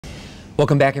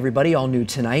Welcome back, everybody. All new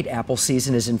tonight. Apple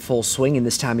season is in full swing, and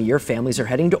this time of year, families are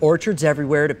heading to orchards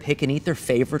everywhere to pick and eat their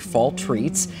favorite fall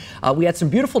treats. We had some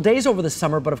beautiful days over the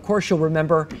summer, but of course, you'll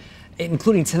remember,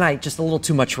 including tonight, just a little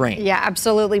too much rain. Yeah,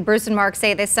 absolutely. Bruce and Mark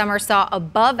say this summer saw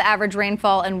above average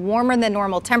rainfall and warmer than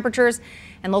normal temperatures.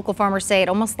 And local farmers say it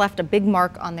almost left a big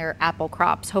mark on their apple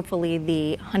crops. Hopefully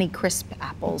the Honeycrisp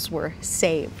apples were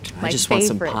saved. I just want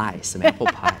some pie, some apple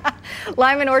pie.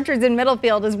 Lyman Orchards in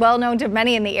Middlefield is well known to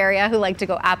many in the area who like to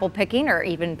go apple picking or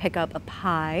even pick up a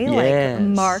pie like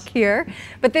Mark here.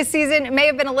 But this season may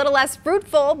have been a little less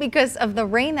fruitful because of the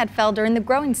rain that fell during the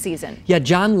growing season. Yeah,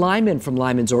 John Lyman from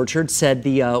Lyman's Orchard said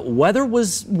the weather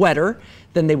was wetter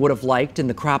than they would have liked, and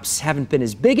the crops haven't been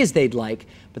as big as they'd like,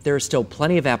 but there are still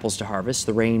plenty of apples to harvest.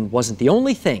 The rain wasn't the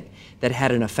only thing that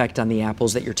had an effect on the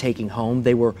apples that you're taking home.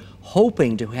 They were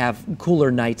hoping to have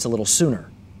cooler nights a little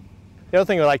sooner. The other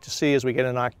thing we like to see as we get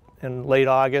in late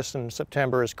August and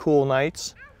September is cool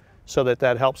nights, so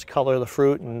that helps color the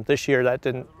fruit. And this year that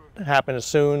didn't happen as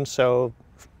soon, so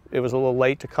it was a little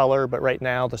late to color, but right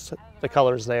now the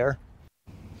color's there.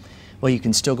 Well, you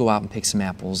can still go out and pick some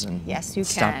apples and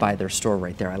stop by their store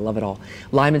right there. I love it all.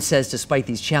 Lyman says despite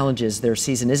these challenges, their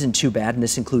season isn't too bad, and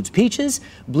this includes peaches,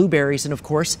 blueberries, and of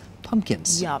course,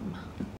 pumpkins. Yum.